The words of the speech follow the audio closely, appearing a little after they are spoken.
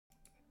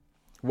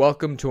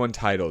Welcome to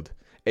Untitled,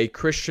 a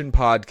Christian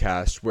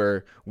podcast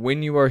where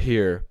when you are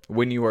here,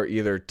 when you are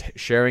either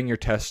sharing your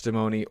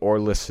testimony or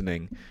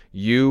listening,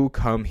 you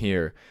come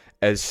here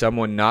as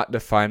someone not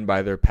defined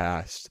by their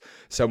past,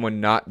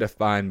 someone not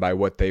defined by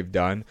what they've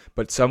done,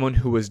 but someone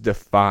who was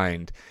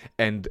defined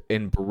and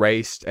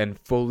embraced and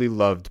fully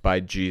loved by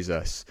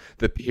Jesus.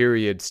 The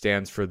period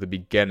stands for the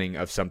beginning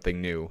of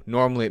something new.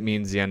 Normally it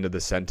means the end of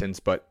the sentence,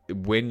 but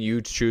when you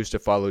choose to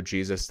follow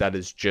Jesus, that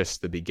is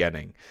just the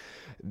beginning.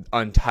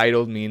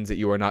 Untitled means that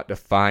you are not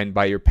defined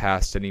by your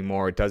past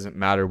anymore. It doesn't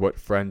matter what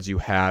friends you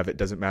have. It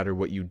doesn't matter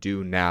what you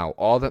do now.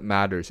 All that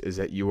matters is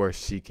that you are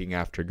seeking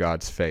after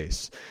God's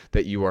face,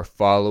 that you are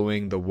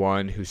following the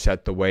one who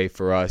set the way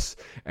for us,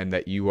 and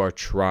that you are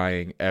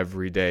trying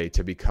every day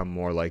to become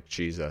more like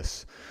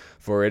Jesus.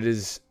 For it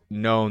is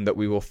known that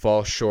we will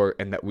fall short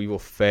and that we will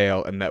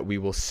fail and that we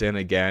will sin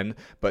again,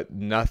 but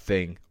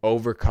nothing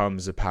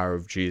overcomes the power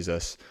of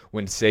Jesus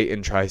when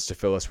Satan tries to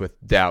fill us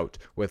with doubt,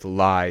 with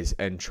lies,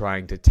 and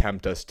trying to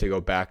tempt us to go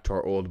back to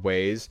our old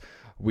ways.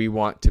 We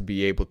want to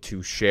be able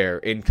to share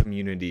in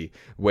community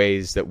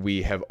ways that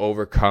we have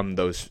overcome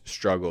those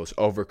struggles,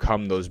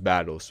 overcome those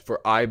battles.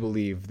 For I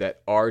believe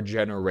that our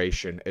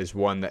generation is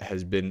one that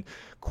has been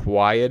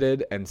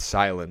quieted and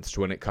silenced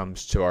when it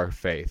comes to our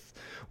faith.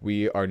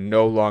 We are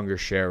no longer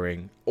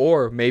sharing,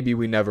 or maybe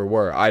we never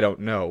were. I don't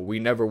know. We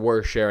never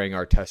were sharing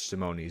our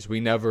testimonies. We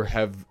never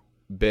have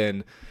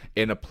been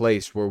in a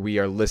place where we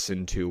are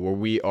listened to, where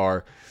we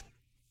are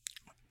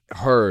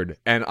heard.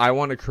 And I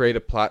want to create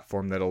a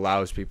platform that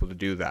allows people to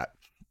do that.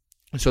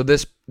 So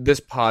this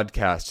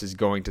podcast is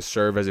going to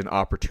serve as an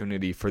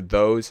opportunity for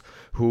those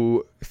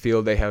who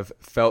feel they have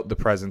felt the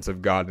presence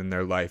of God in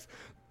their life,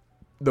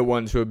 the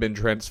ones who have been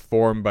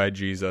transformed by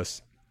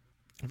Jesus.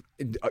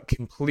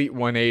 Complete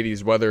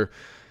 180s, whether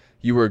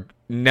you were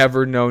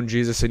never known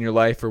Jesus in your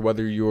life or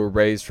whether you were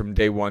raised from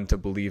day one to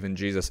believe in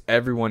Jesus.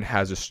 Everyone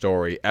has a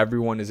story.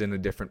 Everyone is in a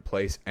different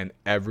place, and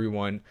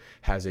everyone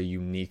has a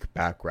unique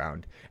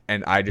background.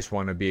 And I just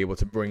want to be able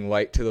to bring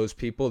light to those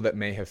people that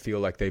may have feel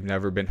like they've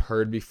never been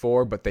heard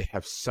before, but they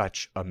have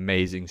such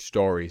amazing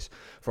stories.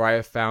 For I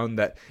have found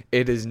that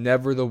it is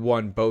never the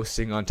one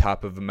boasting on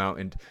top of a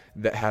mountain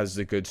that has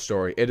the good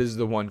story. It is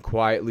the one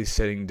quietly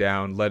sitting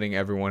down, letting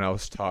everyone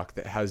else talk,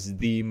 that has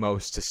the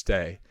most to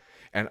say.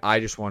 And I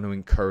just want to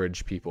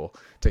encourage people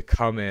to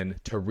come in,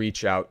 to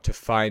reach out, to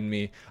find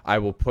me. I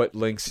will put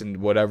links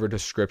in whatever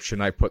description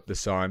I put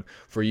this on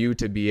for you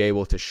to be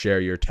able to share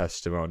your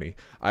testimony.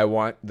 I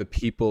want the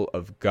people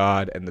of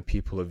God and the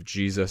people of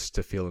Jesus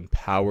to feel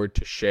empowered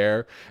to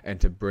share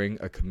and to bring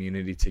a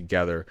community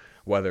together,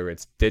 whether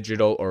it's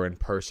digital or in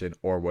person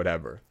or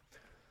whatever.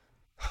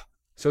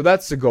 So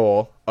that's the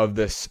goal of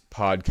this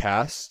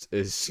podcast,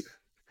 is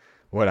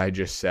what I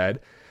just said.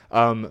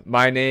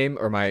 My name,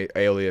 or my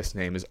alias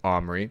name, is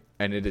Omri,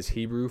 and it is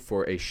Hebrew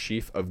for a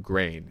sheaf of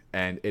grain.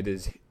 And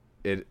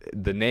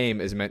the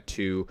name is meant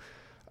to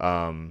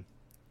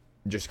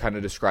just kind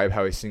of describe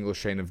how a single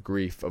grain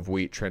of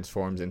wheat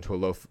transforms into a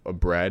loaf of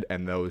bread,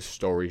 and those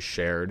stories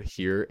shared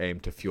here aim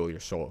to fuel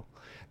your soul.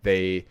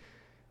 They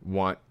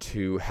want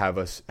to have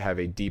us have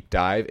a deep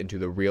dive into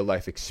the real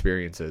life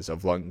experiences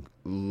of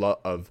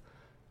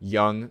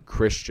young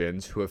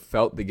Christians who have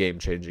felt the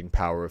game-changing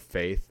power of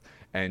faith,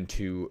 and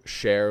to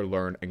share,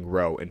 learn, and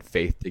grow in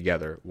faith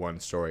together, one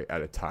story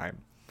at a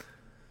time.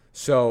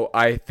 So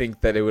I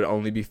think that it would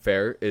only be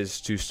fair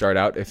is to start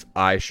out if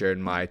I shared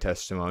my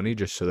testimony,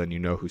 just so then you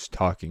know who's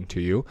talking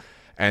to you.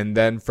 And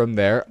then from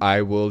there,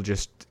 I will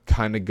just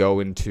kind of go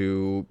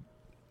into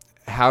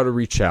how to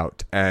reach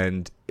out.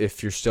 And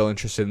if you're still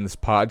interested in this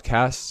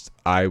podcast,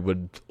 I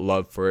would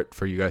love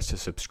for you guys to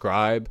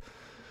subscribe,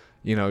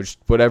 just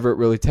whatever it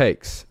really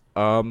takes.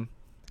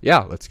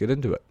 Let's get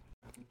into it.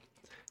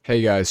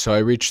 Hey guys, so I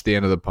reached the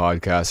end of the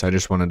podcast. I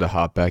just wanted to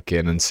hop back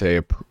in and say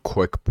a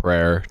quick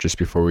prayer just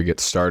before we get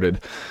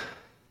started.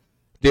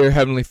 Dear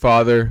Heavenly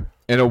Father,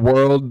 in a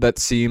world that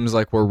seems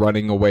like we're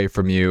running away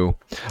from you,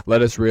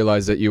 let us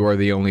realize that you are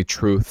the only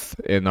truth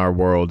in our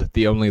world,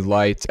 the only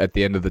light at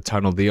the end of the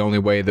tunnel, the only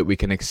way that we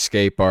can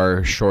escape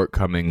our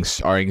shortcomings,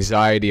 our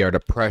anxiety, our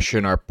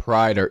depression, our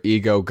pride, our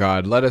ego,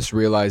 God. Let us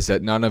realize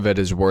that none of it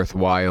is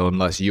worthwhile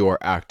unless you are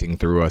acting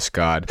through us,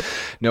 God.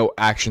 No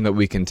action that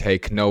we can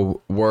take,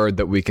 no word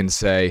that we can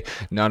say,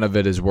 none of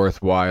it is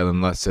worthwhile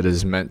unless it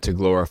is meant to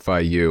glorify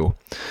you.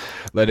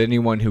 Let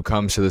anyone who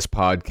comes to this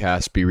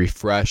podcast be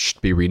refreshed,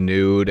 be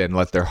renewed, and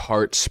let their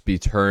hearts be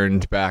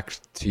turned back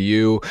to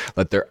you.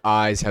 Let their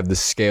eyes have the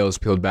scales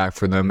peeled back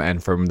from them,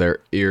 and from their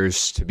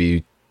ears to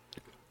be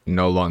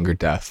no longer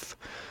deaf.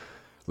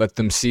 Let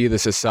them see the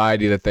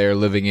society that they are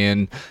living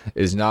in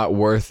is not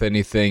worth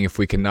anything if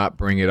we cannot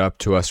bring it up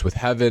to us to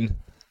heaven.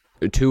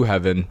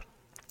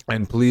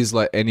 And please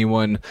let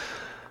anyone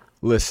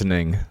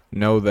listening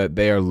know that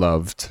they are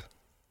loved,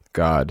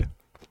 God.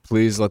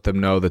 Please let them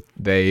know that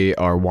they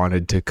are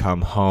wanted to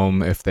come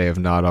home if they have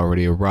not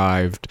already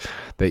arrived,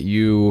 that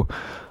you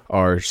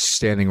are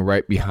standing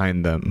right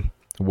behind them,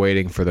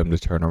 waiting for them to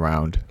turn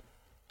around.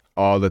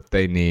 All that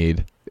they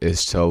need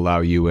is to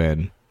allow you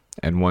in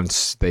And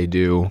once they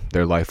do,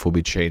 their life will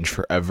be changed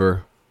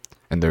forever,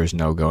 and there's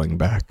no going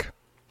back.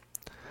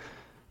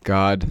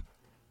 God,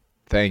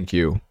 thank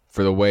you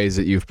for the ways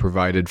that you've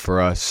provided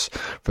for us,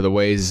 for the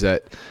ways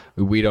that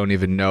we don't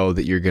even know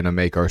that you're going to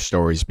make our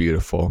stories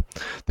beautiful.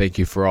 Thank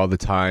you for all the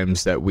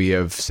times that we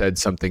have said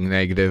something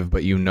negative,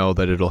 but you know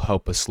that it'll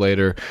help us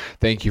later.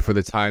 Thank you for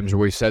the times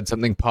where we said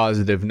something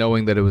positive,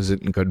 knowing that it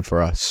wasn't good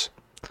for us.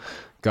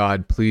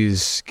 God,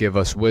 please give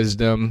us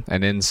wisdom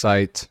and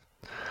insight.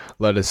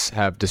 Let us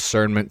have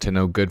discernment to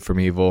know good from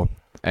evil,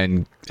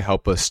 and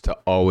help us to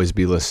always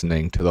be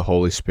listening to the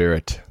Holy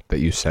Spirit that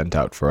you sent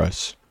out for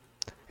us.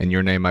 In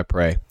your name I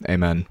pray.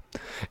 Amen.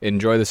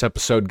 Enjoy this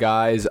episode,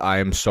 guys. I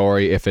am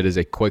sorry if it is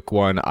a quick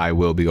one. I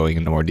will be going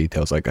into more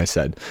details, like I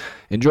said.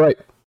 Enjoy.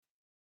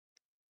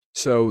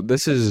 So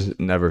this is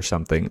never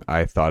something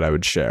I thought I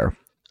would share.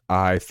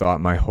 I thought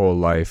my whole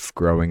life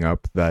growing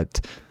up that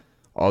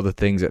all the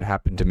things that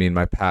happened to me in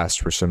my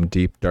past were some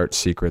deep, dark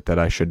secret that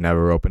I should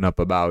never open up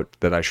about,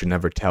 that I should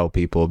never tell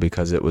people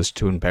because it was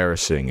too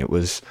embarrassing. It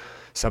was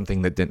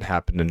something that didn't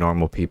happen to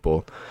normal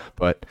people.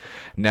 But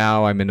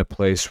now I'm in a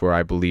place where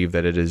I believe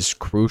that it is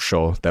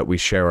crucial that we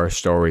share our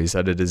stories,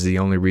 that it is the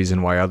only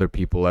reason why other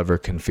people ever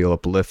can feel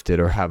uplifted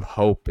or have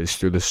hope is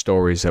through the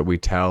stories that we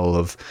tell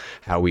of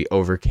how we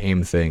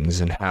overcame things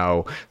and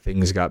how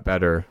things got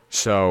better.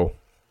 So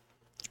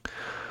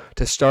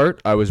to start,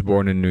 I was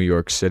born in New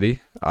York City.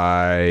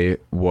 I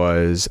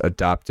was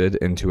adopted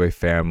into a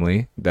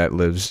family that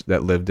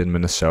lived in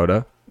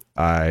Minnesota.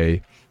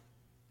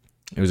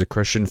 It was a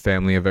Christian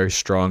family, a very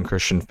strong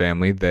Christian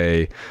family.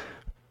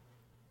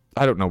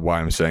 I don't know why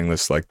I'm saying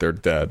this like they're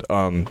dead.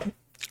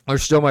 They're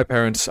still my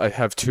parents. I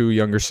have 2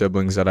 younger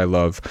siblings that I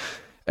love.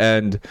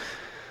 And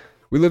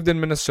we lived in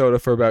Minnesota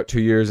for about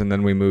 2 years, and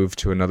then we moved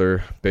to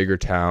another bigger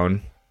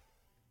town.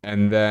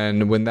 And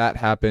then when that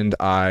happened,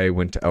 I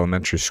went to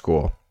elementary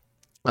school.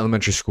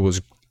 Elementary school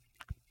was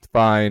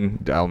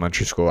fine.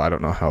 Elementary school, I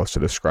don't know how else to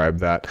describe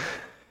that.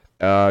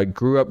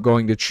 Grew up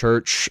going to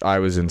church. I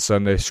was in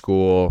Sunday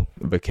school,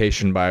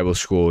 vacation Bible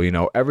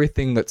school,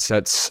 everything that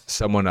sets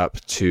someone up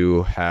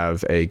to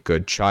have a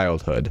good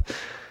childhood.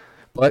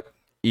 But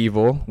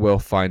evil will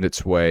find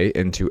its way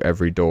into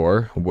every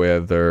door,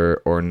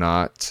 whether or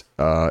not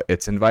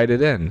it's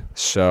invited in.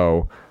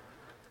 So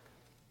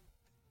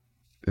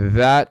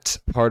that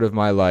part of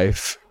my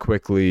life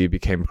quickly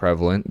became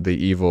prevalent, the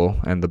evil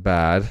and the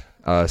bad,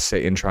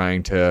 Satan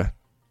trying to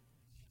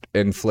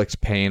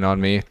inflict pain on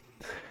me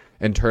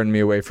and turn me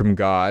away from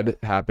God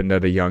happened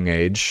at a young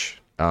age.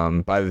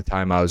 By the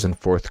time I was in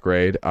 4th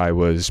grade, I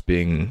was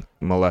being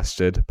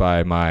molested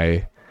by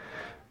my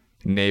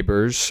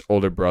neighbor's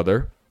older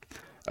brother.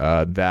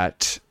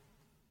 That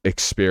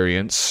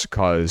experience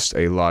caused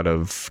a lot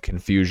of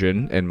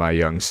confusion in my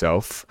young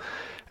self.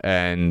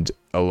 And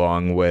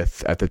along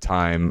with, at the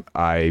time,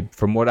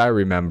 from what I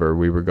remember,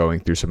 we were going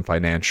through some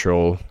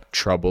financial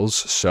troubles.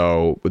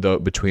 So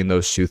between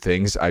those 2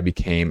 things, I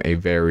became a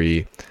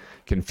very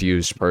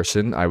confused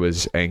person. I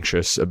was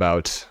anxious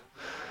about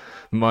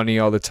money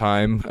all the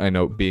time. I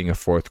know being a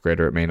 4th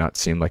grader, it may not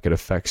seem like it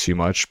affects you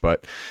much,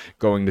 but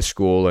going to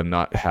school and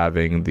not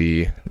having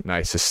the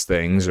nicest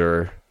things,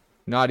 or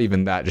not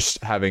even that,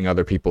 just having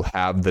other people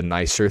have the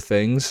nicer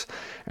things.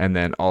 And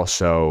then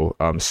also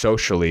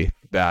socially,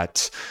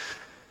 that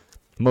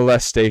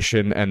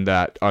molestation and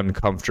that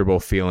uncomfortable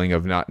feeling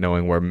of not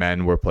knowing where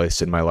men were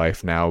placed in my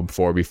life now.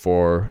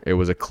 Before it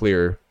was a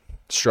clear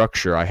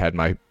structure. I had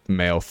my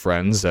male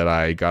friends that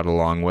I got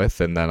along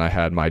with, and then I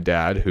had my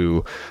dad,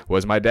 who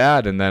was my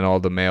dad, and then all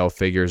the male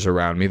figures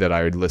around me that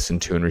I would listen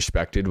to and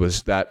respected.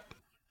 Was that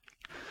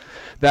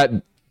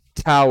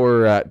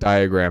tower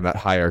diagram, that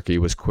hierarchy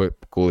was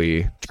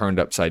quickly turned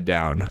upside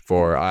down,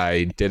 for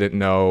I didn't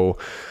know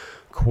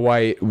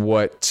quite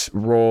what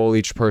role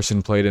each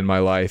person played in my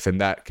life, and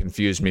that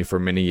confused me for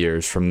many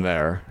years from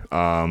there.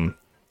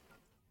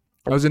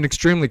 I was an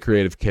extremely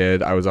creative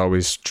kid. I was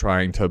always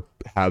trying to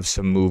have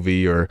some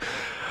movie or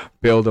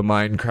build a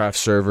Minecraft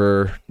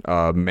server,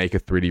 make a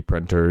 3D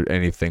printer,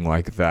 anything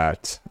like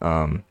that.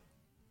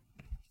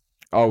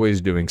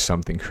 Always doing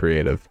something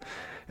creative.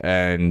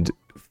 And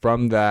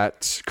from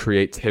that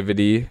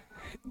creativity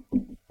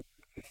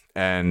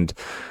and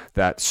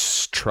that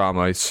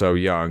trauma so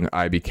young,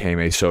 I became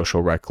a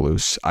social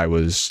recluse. I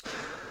was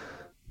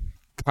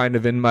kind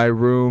of in my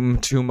room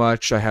too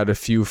much. I had a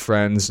few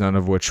friends, none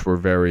of which were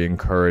very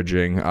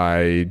encouraging.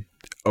 I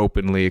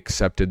openly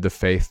accepted the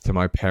faith to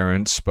my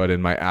parents, but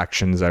in my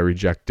actions I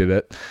rejected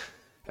it.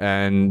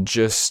 And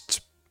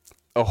just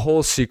a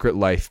whole secret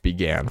life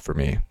began for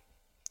me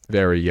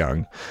very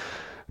young.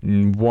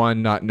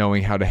 One, not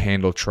knowing how to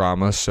handle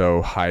trauma,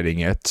 so hiding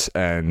it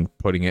and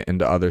putting it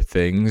into other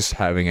things,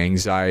 having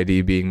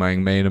anxiety being my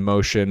main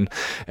emotion,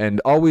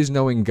 and always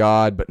knowing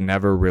God but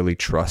never really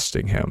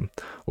trusting him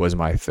was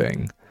my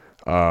thing.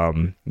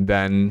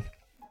 Then,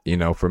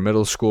 for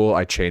middle school,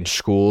 I changed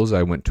schools.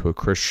 I went to a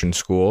Christian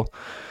school,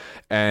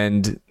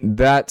 And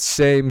that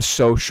same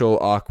social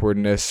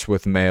awkwardness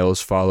with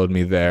males followed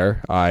me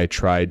there. I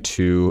tried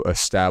to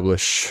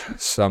establish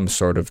some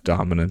sort of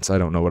dominance. I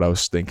don't know what I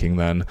was thinking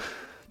then.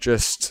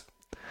 Just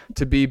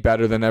to be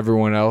better than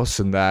everyone else,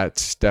 and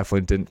that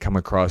definitely didn't come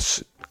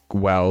across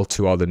well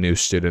to all the new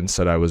students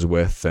that I was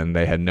with, and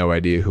they had no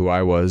idea who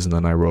I was, and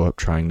then I roll up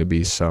trying to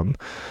be some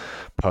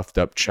puffed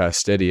up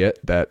chest idiot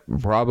that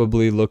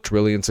probably looked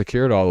really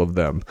insecure to all of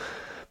them.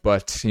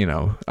 But,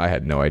 I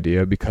had no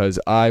idea because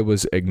I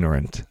was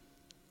ignorant.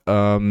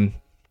 I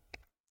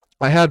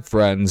had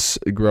friends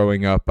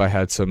growing up. I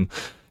had some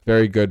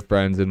very good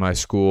friends in my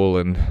school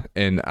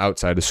and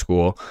outside of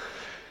school.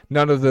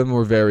 None of them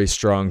were very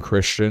strong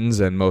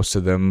Christians, and most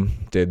of them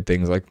did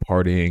things like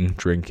partying,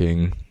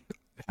 drinking,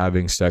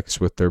 having sex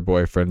with their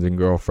boyfriends and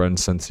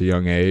girlfriends since a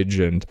young age,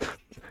 and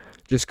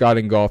just got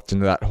engulfed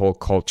into that whole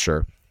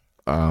culture.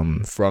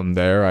 From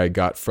there, I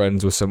got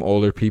friends with some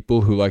older people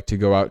who like to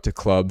go out to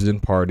clubs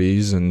and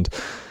parties and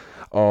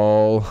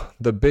all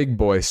the big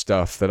boy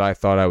stuff that I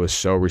thought I was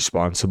so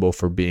responsible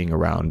for being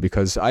around,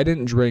 because I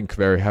didn't drink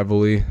very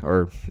heavily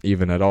or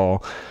even at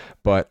all,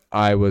 but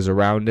I was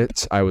around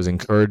it, I was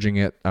encouraging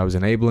it, I was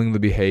enabling the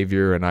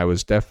behavior, and I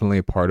was definitely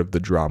a part of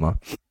the drama.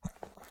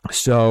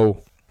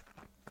 So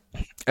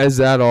as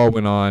that all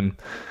went on,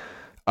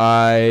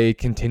 I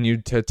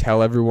continued to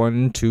tell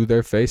everyone to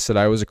their face that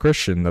I was a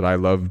Christian, that I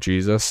loved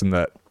Jesus, and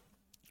that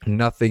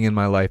nothing in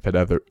my life had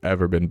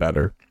ever been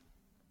better.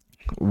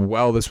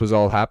 While this was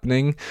all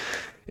happening,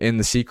 in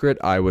the secret,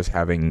 I was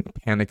having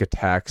panic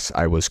attacks.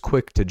 I was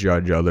quick to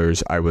judge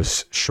others. I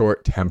was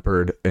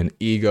short-tempered, an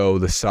ego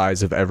the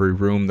size of every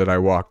room that I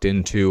walked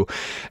into,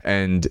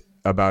 and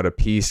about a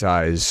pea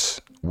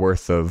size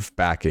worth of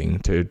backing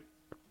to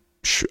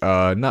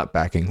not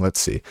backing, let's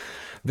see.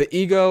 The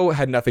ego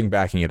had nothing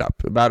backing it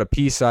up. About a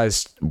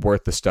pea-sized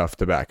worth of stuff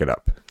to back it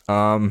up.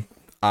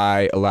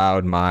 I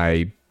allowed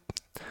my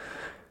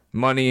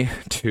money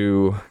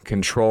to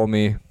control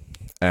me,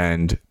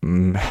 and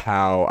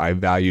how I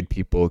valued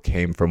people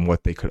came from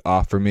what they could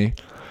offer me.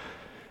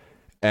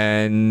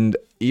 And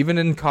even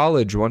in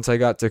college, once I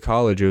got to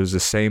college, it was the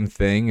same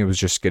thing. It was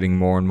just getting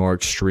more and more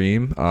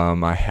extreme.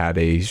 I had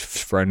a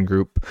friend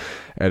group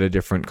at a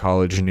different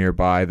college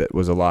nearby that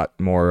was a lot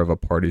more of a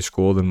party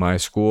school than my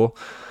school.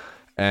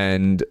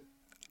 And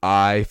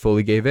I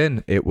fully gave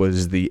in. It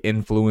was the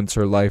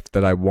influencer life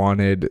that I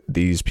wanted.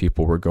 These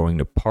people were going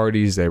to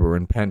parties. They were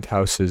in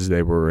penthouses.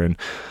 They were in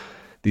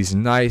these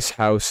nice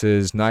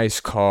houses, nice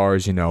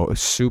cars,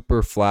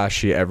 super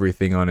flashy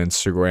everything on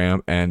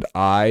Instagram. And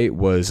I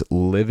was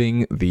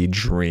living the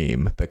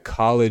dream, the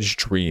college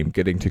dream,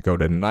 getting to go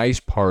to nice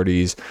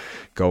parties,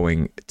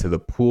 going to the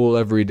pool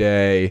every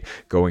day,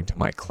 going to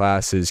my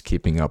classes,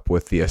 keeping up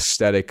with the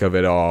aesthetic of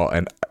it all.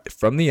 And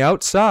from the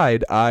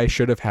outside, I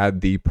should have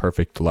had the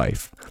perfect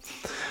life.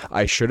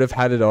 I should have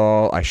had it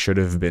all. I should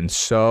have been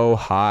so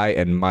high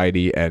and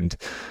mighty. And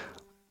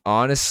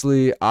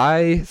honestly,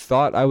 I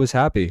thought I was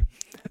happy.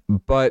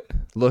 But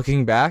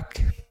looking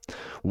back,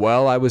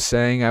 while I was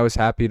saying I was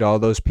happy to all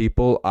those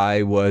people,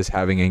 I was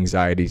having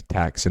anxiety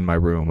attacks in my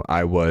room.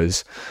 I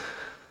was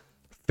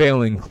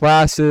failing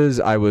classes.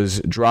 I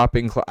was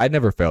dropping. I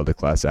never failed a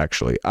class,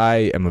 actually.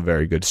 I am a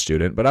very good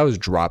student, but I was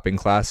dropping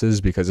classes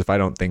because if I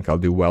don't think I'll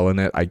do well in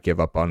it, I give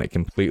up on it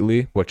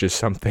completely, which is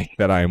something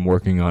that I am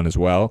working on as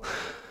well.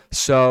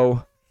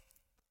 So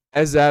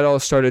as that all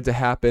started to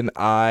happen,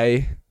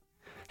 I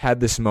had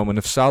this moment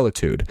of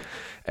solitude.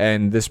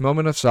 And this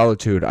moment of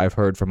solitude I've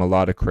heard from a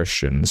lot of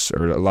Christians,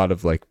 or a lot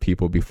of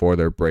people before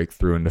their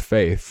breakthrough into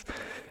faith.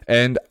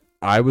 And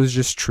I was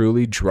just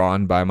truly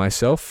drawn by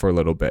myself for a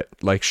little bit.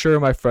 Sure,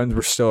 my friends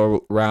were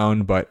still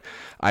around, but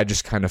I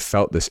just kind of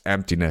felt this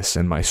emptiness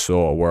in my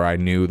soul where I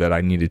knew that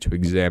I needed to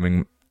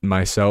examine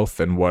myself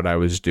and what I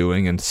was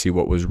doing and see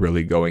what was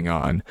really going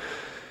on.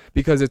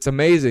 Because it's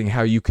amazing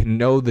how you can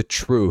know the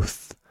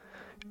truth.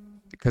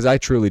 Because I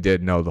truly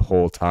did know the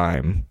whole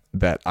time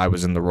that I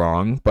was in the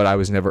wrong, but I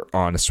was never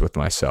honest with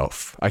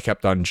myself. I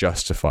kept on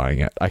justifying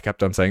it. I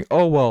kept on saying,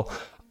 oh, well,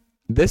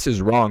 this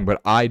is wrong,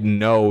 but I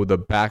know the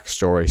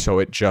backstory, so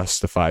it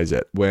justifies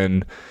it.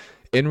 When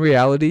in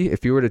reality,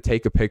 if you were to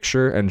take a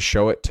picture and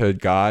show it to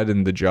God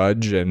and the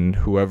judge and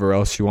whoever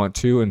else you want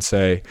to and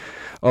say,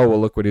 oh, well,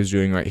 look what he's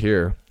doing right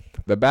here,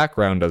 the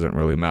background doesn't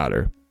really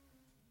matter.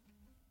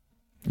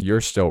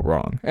 You're still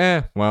wrong.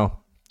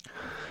 Well,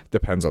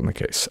 depends on the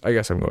case. I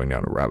guess I'm going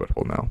down a rabbit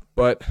hole now.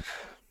 But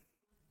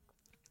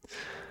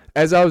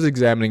as I was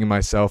examining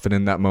myself and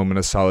in that moment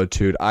of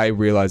solitude, I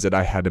realized that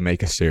I had to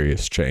make a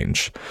serious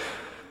change.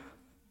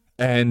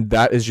 And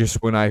that is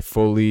just when I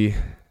fully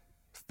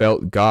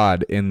felt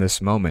God in this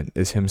moment,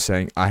 is him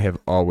saying, I have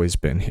always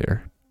been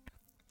here.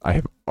 I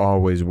have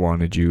always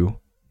wanted you.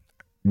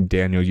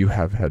 Daniel, you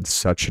have had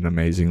such an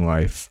amazing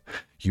life.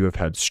 You have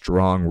had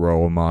strong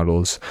role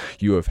models.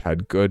 You have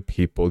had good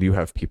people. You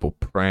have people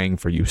praying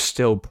for you,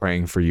 still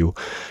praying for you.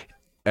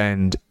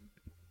 And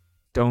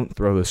don't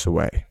throw this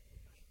away.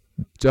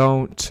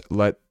 Don't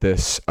let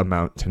this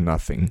amount to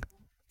nothing.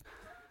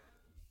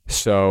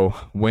 So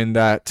when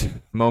that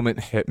moment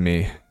hit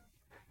me,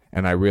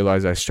 and I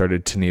realized I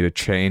started to need a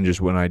change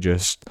is when I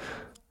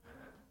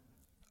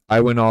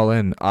went all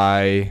in.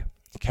 I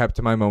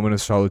kept my moment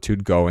of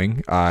solitude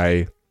going.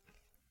 I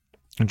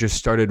just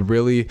started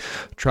really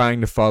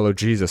trying to follow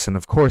Jesus. And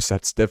of course,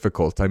 that's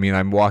difficult. I mean,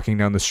 I'm walking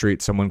down the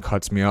street, someone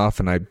cuts me off,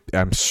 and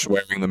I'm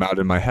swearing them out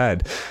in my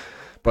head.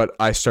 But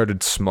I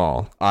started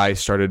small. I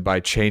started by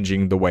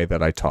changing the way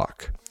that I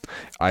talk.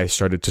 I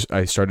started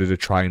to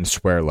try and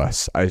swear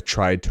less. I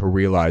tried to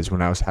realize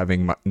when I was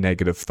having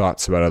negative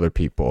thoughts about other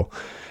people.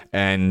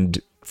 And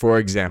for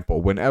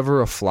example,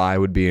 whenever a fly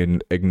would be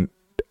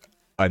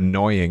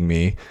annoying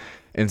me,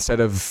 instead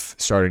of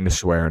starting to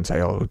swear and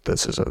say, oh,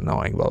 this is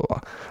annoying, blah, blah,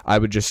 I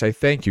would just say,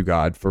 thank you,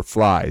 God, for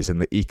flies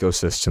and the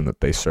ecosystem that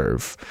they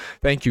serve.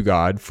 Thank you,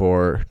 God,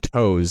 for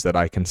toes that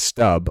I can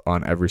stub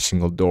on every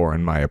single door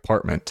in my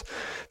apartment.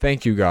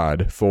 Thank you,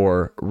 God,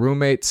 for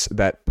roommates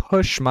that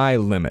push my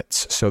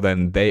limits so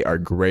then they are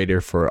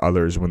greater for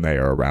others when they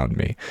are around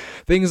me.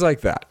 Things like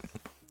that.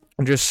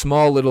 Just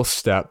small little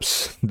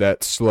steps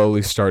that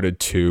slowly started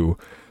to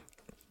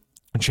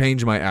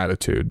change my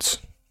attitudes,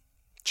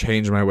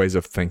 change my ways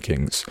of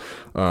thinking.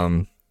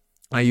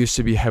 I used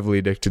to be heavily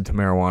addicted to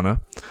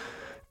marijuana,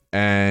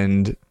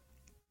 and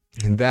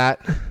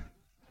that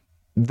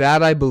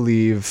I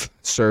believe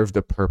served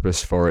a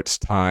purpose for its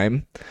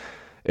time.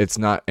 It's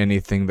not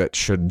anything that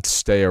should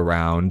stay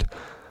around,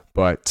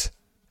 but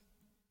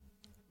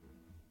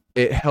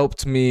it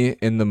helped me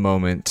in the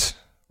moment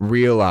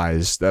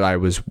realize that I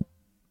was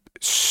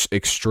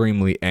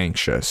extremely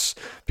anxious,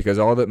 because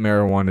all that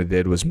marijuana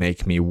did was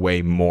make me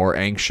way more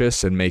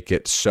anxious and make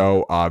it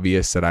so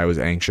obvious that I was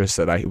anxious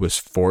that I was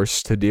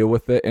forced to deal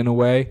with it in a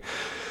way.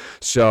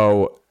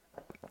 So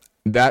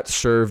that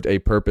served a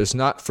purpose,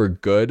 not for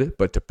good,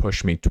 but to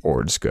push me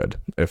towards good,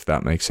 if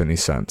that makes any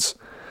sense.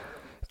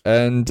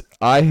 And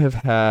I have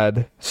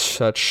had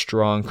such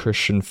strong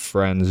Christian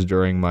friends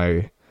during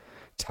my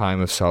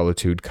time of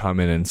solitude come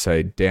in and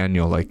say,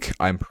 Daniel, like,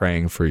 I'm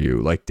praying for you.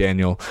 Like,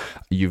 Daniel,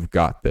 you've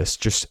got this.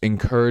 Just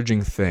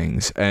encouraging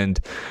things. And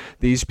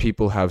these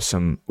people have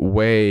some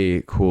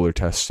way cooler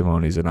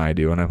testimonies than I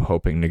do, and I'm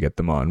hoping to get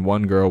them on.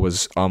 One girl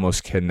was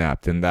almost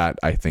kidnapped, and that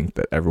I think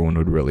that everyone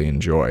would really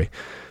enjoy.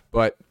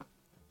 But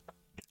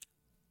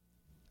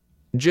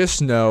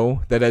just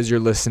know that as you're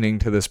listening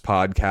to this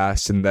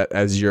podcast, and that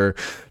as you're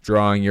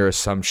drawing your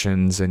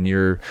assumptions and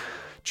your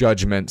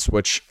judgments,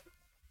 which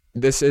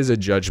this is a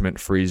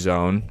judgment-free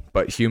zone,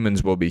 but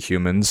humans will be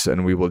humans,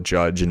 and we will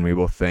judge and we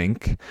will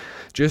think.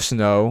 Just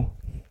know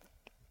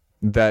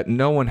that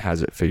no one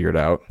has it figured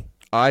out.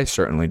 I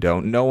certainly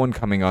don't. No one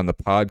coming on the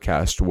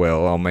podcast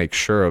will. I'll make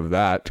sure of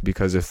that,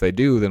 because if they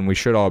do, then we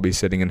should all be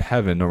sitting in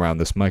heaven around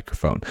this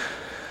microphone.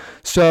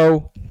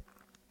 So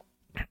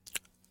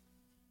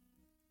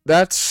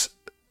that's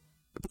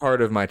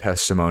part of my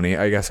testimony.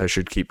 I guess I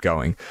should keep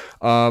going.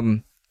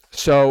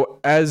 So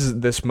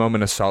as this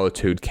moment of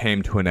solitude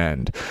came to an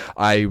end,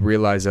 I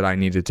realized that I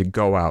needed to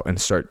go out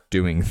and start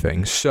doing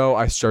things. So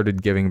I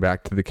started giving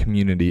back to the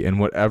community in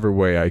whatever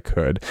way I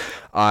could.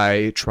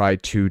 I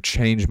tried to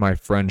change my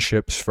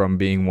friendships from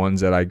being ones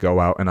that I go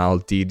out and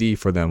I'll DD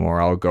for them, or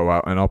I'll go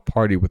out and I'll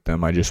party with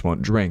them, I just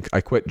won't drink.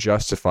 I quit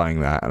justifying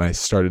that, and I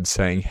started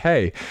saying,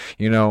 hey,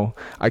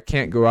 I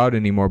can't go out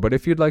anymore, but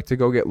if you'd like to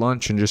go get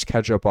lunch and just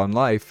catch up on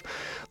life,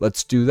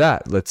 let's do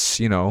that.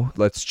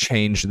 Let's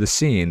change the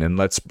scene, and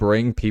let's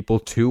bring people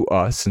to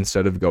us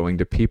instead of going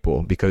to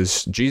people,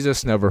 because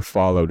Jesus never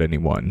followed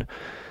anyone.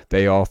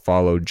 They all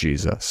followed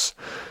Jesus.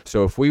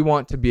 So if we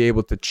want to be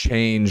able to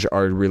change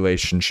our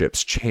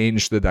relationships,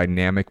 change the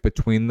dynamic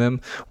between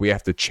them, we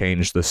have to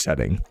change the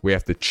setting. We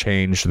have to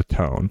change the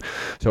tone.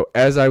 So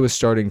as I was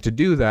starting to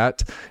do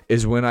that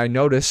is when I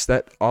noticed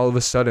that all of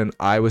a sudden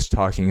I was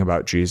talking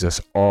about Jesus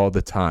all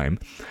the time.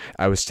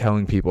 I was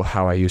telling people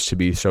how I used to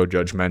be so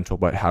judgmental,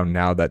 but how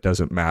now that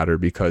doesn't matter,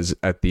 because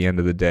at the end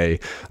of the day,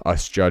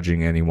 us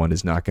judging anyone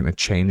is not going to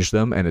change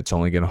them, and it's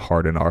only going to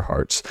harden our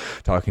hearts.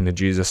 Talking to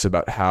Jesus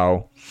about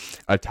how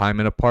a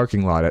time in a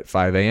parking lot at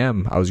 5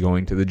 a.m. I was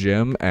going to the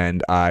gym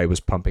and I was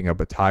pumping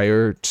up a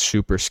tire,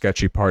 super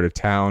sketchy part of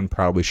town,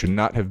 probably should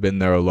not have been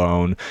there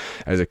alone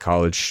as a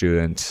college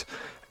student.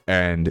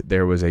 And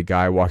there was a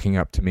guy walking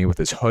up to me with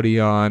his hoodie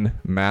on,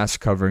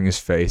 mask covering his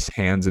face,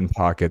 hands in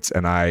pockets,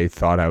 and I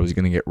thought I was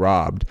going to get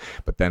robbed.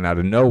 But then out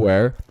of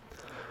nowhere,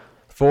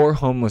 4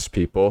 homeless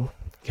people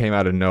came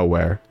out of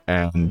nowhere,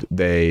 and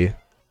they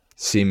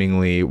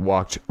seemingly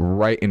walked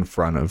right in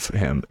front of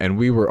him, and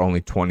we were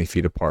only 20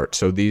 feet apart.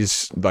 So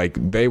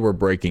they were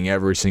breaking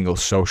every single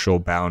social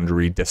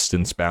boundary,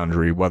 distance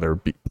boundary, whether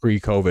it be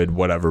pre-COVID,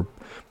 whatever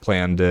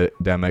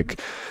pandemic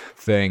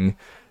thing.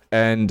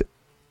 And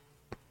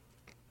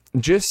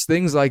just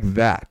things like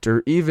that,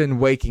 or even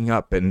waking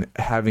up and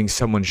having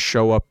someone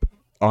show up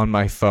on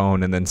my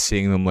phone and then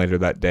seeing them later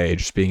that day,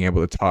 just being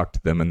able to talk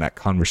to them and that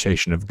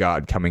conversation of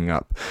God coming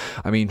up.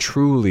 I mean,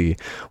 truly,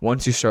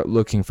 once you start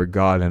looking for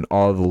God in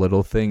all the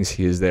little things,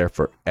 he is there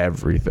for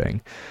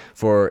everything.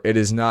 For it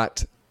is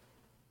not,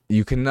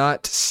 You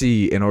cannot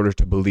see in order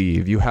to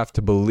believe. You have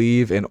to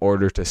believe in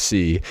order to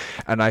see.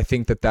 And I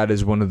think that that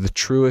is one of the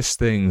truest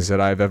things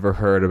that I've ever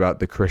heard about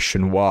the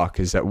Christian walk,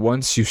 is that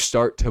once you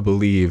start to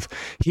believe,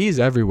 he's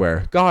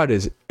everywhere. God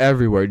is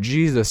everywhere.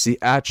 Jesus, the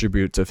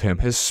attributes of him,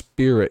 his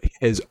spirit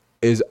is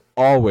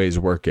always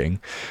working,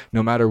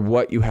 no matter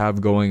what you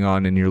have going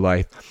on in your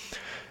life.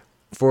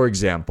 For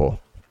example,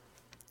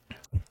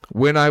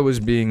 when I was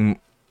being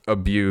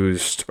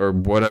abused, or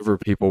whatever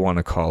people want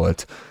to call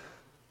it,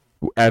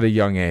 at a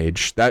young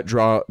age, that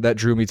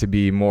drew me to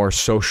be more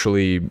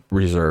socially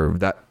reserved.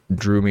 That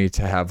drew me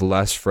to have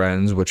less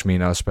friends, which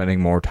means I was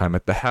spending more time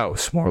at the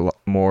house,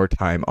 more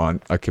time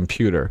on a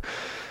computer.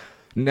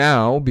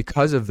 Now,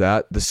 because of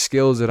that, the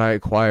skills that I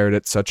acquired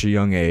at such a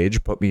young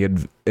age put me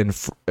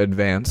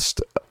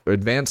advanced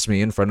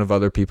me in front of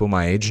other people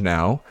my age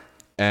now,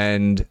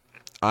 and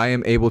I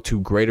am able to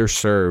greater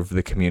serve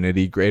the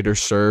community, greater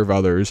serve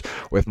others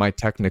with my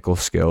technical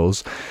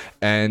skills,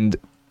 and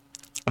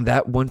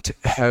that wouldn't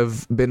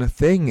have been a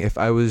thing if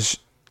I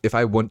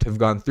wouldn't have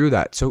gone through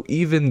that. So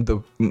even the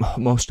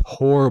most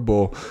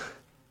horrible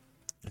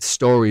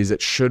stories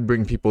that should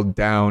bring people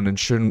down and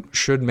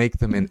should make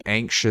them an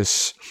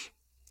anxious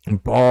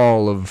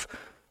ball of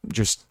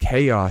just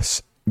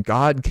chaos,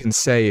 God can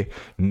say,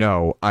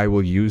 no, I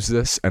will use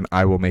this and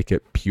I will make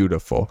it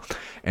beautiful.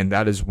 And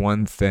that is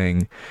one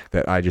thing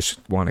that I just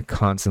want to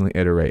constantly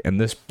iterate.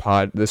 And this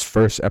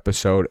first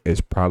episode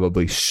is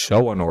probably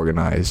so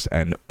unorganized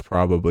and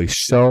probably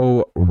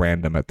so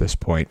random at this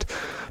point,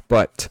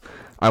 but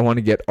I want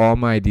to get all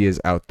my ideas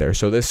out there.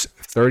 So this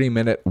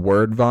 30-minute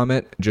word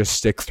vomit, just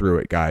stick through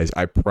it, guys.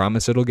 I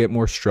promise it'll get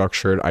more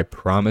structured. I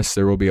promise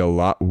there will be a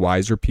lot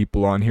wiser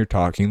people on here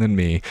talking than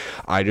me.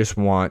 I just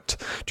want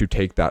to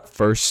take that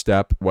first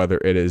step, whether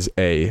it is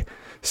a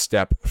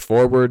step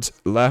forwards,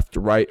 left,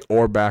 right,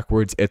 or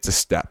backwards. It's a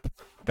step.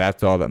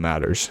 That's all that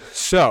matters.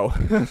 So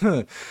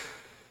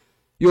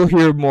you'll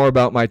hear more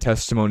about my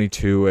testimony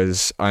too,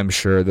 as I'm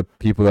sure the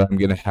people that I'm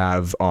going to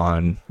have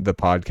on the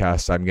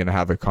podcast, I'm going to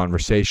have a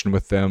conversation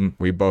with them.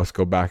 We both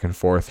go back and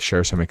forth,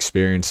 share some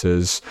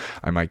experiences.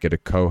 I might get a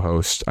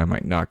co-host. I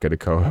might not get a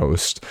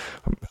co-host.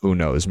 Who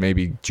knows?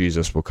 Maybe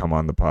Jesus will come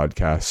on the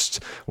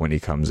podcast when he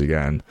comes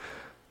again.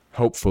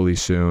 Hopefully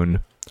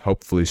soon.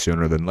 Hopefully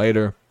sooner than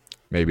later.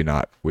 Maybe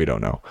not. We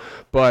don't know.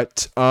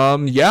 But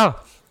yeah.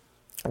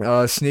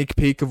 Sneak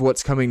peek of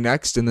what's coming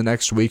next in the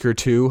next week or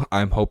two.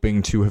 I'm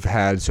hoping to have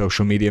had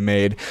social media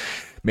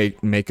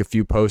make a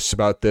few posts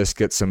about this,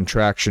 get some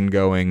traction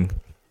going.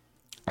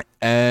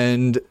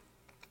 And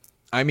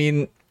I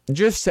mean,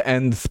 just to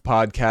end the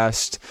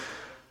podcast,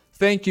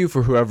 thank you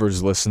for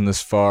whoever's listened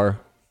this far.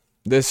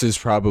 This has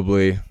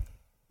probably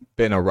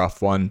been a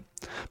rough one,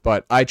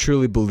 but I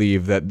truly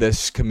believe that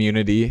this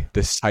community,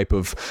 this type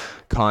of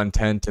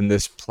content and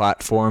this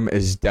platform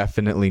is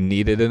definitely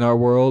needed in our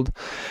world.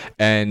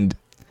 And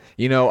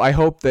you know, I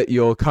hope that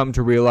you'll come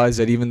to realize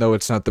that even though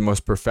it's not the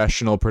most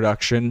professional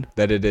production,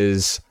 that it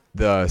is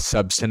the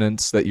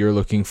substance that you're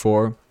looking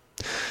for.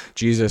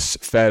 Jesus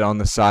fed on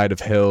the side of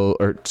hill,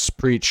 or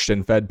preached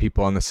and fed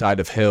people on the side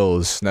of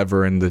hills,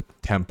 never in the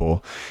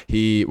temple.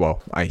 He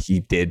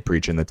did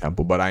preach in the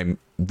temple, but I'm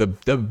the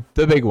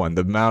big one,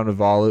 the Mount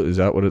of Olives. Is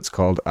that what it's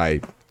called?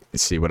 I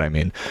see what I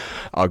mean.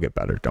 I'll get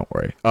better. Don't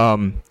worry.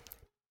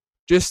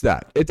 Just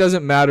that. It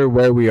doesn't matter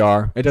where we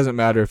are. It doesn't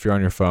matter if you're on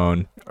your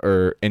phone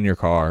or in your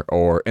car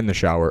or in the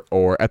shower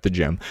or at the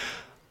gym.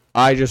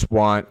 I just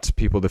want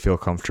people to feel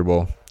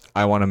comfortable.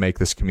 I want to make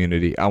this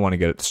community. I want to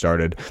get it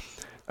started.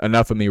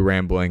 Enough of me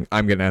rambling.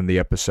 I'm going to end the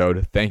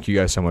episode. Thank you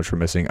guys so much for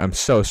listening. I'm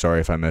so sorry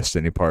if I missed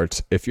any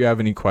parts. If you have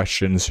any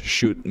questions,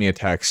 shoot me a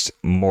text.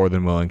 More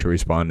than willing to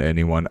respond to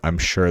anyone. I'm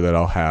sure that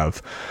I'll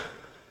have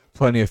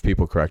plenty of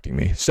people correcting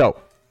me.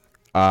 So,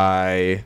 I